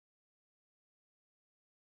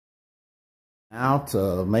Now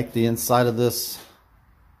to make the inside of this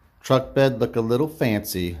truck bed look a little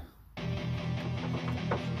fancy.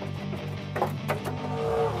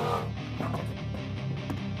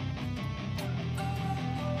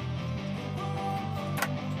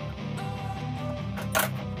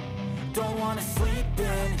 Don't wanna sleep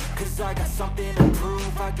in, cause I got something to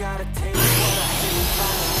prove. I gotta take what I see,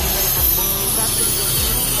 finally make a move. I think you're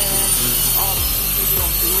human, all the things you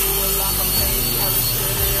don't do. Well, I'ma make hella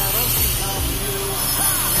sure that I don't become you.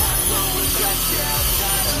 No regrets, yeah, I'm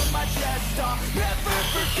tired of my chest. I'll never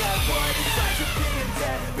forget what it's like to be in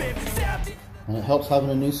debt, baby, stabbed in. And it helps having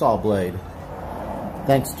a new saw blade.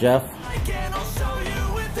 Thanks, Jeff. Again, I'll show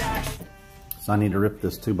you with action. So I need to rip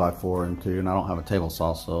this 2x4 into, and I don't have a table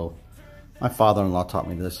saw, so my father-in-law taught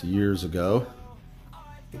me this years ago.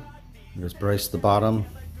 Just brace the bottom.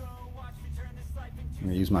 I'm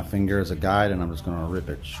gonna use my finger as a guide, and I'm just gonna rip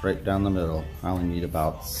it straight down the middle. I only need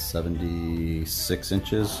about 76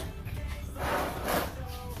 inches.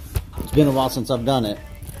 It's been a while since I've done it,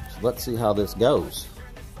 so let's see how this goes.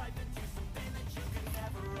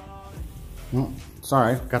 Oh,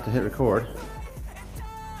 sorry, forgot to hit record.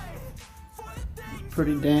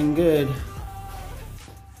 Pretty dang good.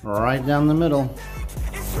 Right down the middle.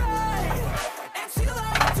 It's right, until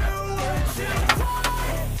I do what you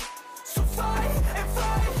want. So fight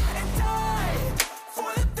and die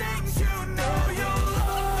for the things you know you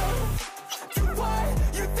love. Do what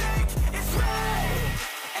you think is right,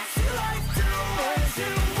 until I do what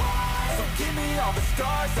you want. So give me all the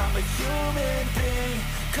stars, I'm a human being.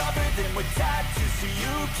 Cover them with tattoos so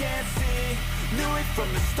you can't see. Knew it from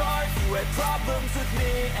the start, you had problems with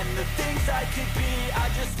me and the things I could be, I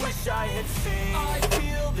just wish I had seen. I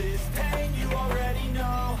feel this pain, you already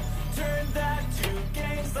know. Turn that to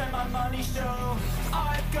gains, let my money show.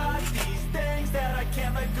 I've got these things that I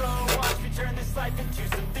can't let go. Watch me turn this life into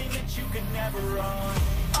something that you could never own.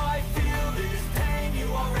 I feel this pain, you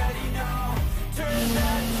already know. Turn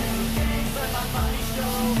that to gains, let my money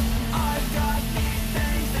show. I've got these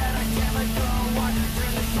things that I can't let go. Watch me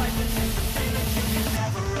turn this life into something that you could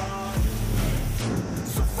never own.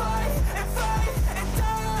 So fight and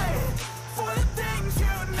die for the things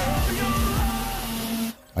you know you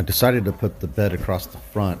love. I decided to put the bed across the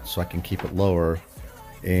front so I can keep it lower,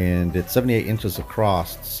 and it's 78 inches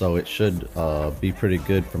across, so it should be pretty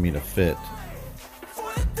good for me to fit.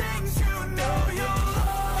 For the things you know you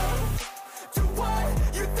love. Do what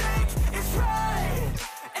you think is right,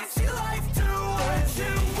 and see life do what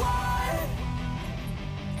you want.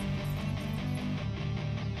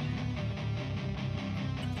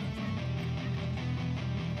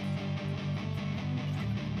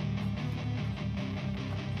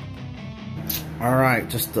 Alright,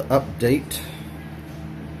 just to update,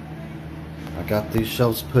 I got these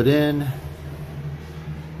shelves put in,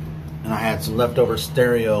 and I had some leftover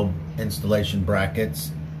stereo installation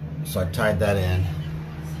brackets, so I tied that in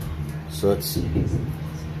so it's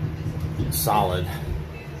solid.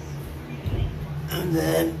 And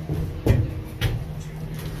then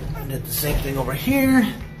I did the same thing over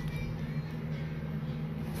here.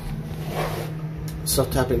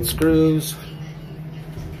 Self-tapping screws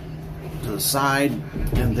to the side,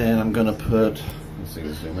 and then I'm gonna put, let's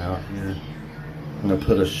see, zoom out here. I'm gonna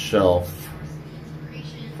put a shelf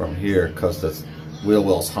from here because this wheel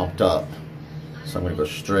well's humped up. So I'm gonna go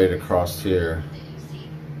straight across here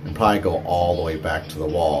and probably go all the way back to the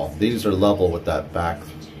wall. These are level with that back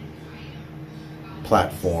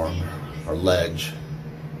platform or ledge.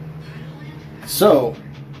 So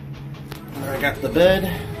I got the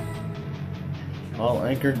bed all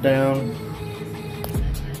anchored down.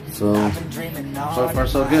 So far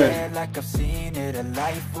so good. Like I've seen it, a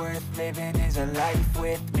life worth living is a life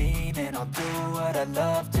with meaning. I'll do what I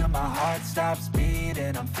love till my heart stops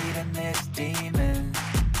beating. I'm feeding this demon.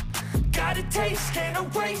 Got a taste, can't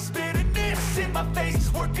erase bitterness in my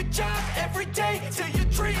face. Work a job every day till your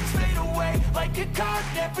dreams fade away. Like a card,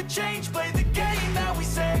 never change. Play the game that we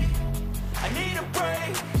say. I need a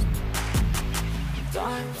break.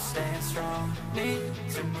 I'm staying strong, need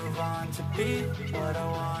to move on to be what I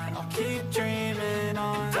want. I'll keep dreaming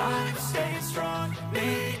on. I'm staying strong,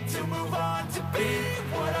 need to move on to be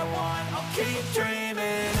what I want. I'll keep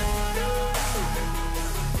dreaming on.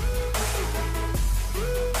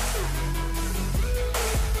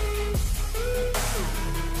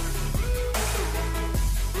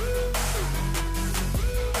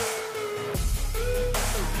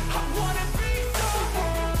 I wanna be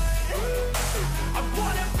someone. I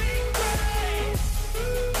wanna be great.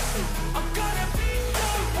 I'm gonna be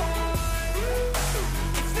someone.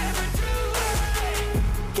 It's never too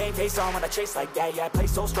late. Game pace on when I chase like that. Yeah, I play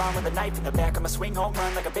so strong with a knife in the back. I'ma swing home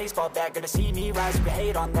run like a baseball bat. Gonna see me rise, you can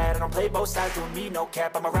hate on that. I don't play both sides, doing me no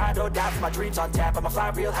cap. I'ma ride or die for my dreams on tap. I'ma fly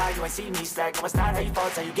real high, you ain't see me slack. No, it's not how you fall,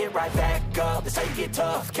 it's how you get right back up. That's how you get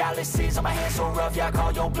tough. Calluses on my hands so rough, yeah, I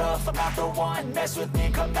call your bluff. I'm not the one, mess with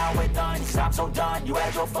me, come out with none. Cause I'm so done, you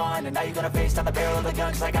had your fun. And now you're gonna face down the barrel of the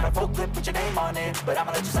gun. Cause I got a full clip, put your name on it. But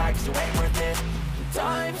I'ma let you slide cause you ain't worth it.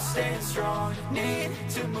 Time staying strong, need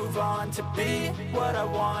to move on to be what I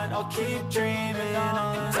want, I'll keep dreaming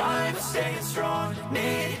on. Time staying strong,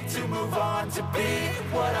 need to move on to be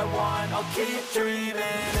what I want, I'll keep dreaming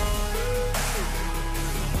on.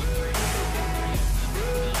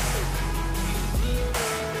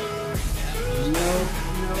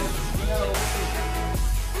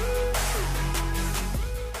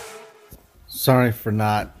 Sorry for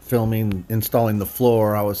not filming installing the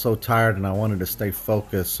floor. I was so tired and I wanted to stay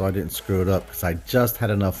focused so I didn't screw it up because I just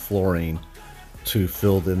had enough flooring to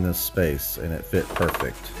fill in this space and it fit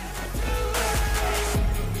perfect.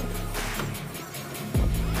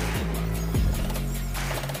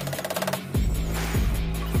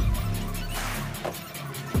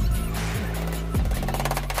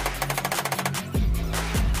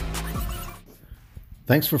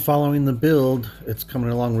 Thanks for following the build. It's coming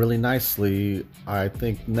along really nicely. I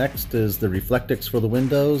think next is the Reflectix for the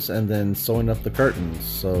windows and then sewing up the curtains.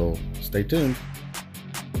 So stay tuned.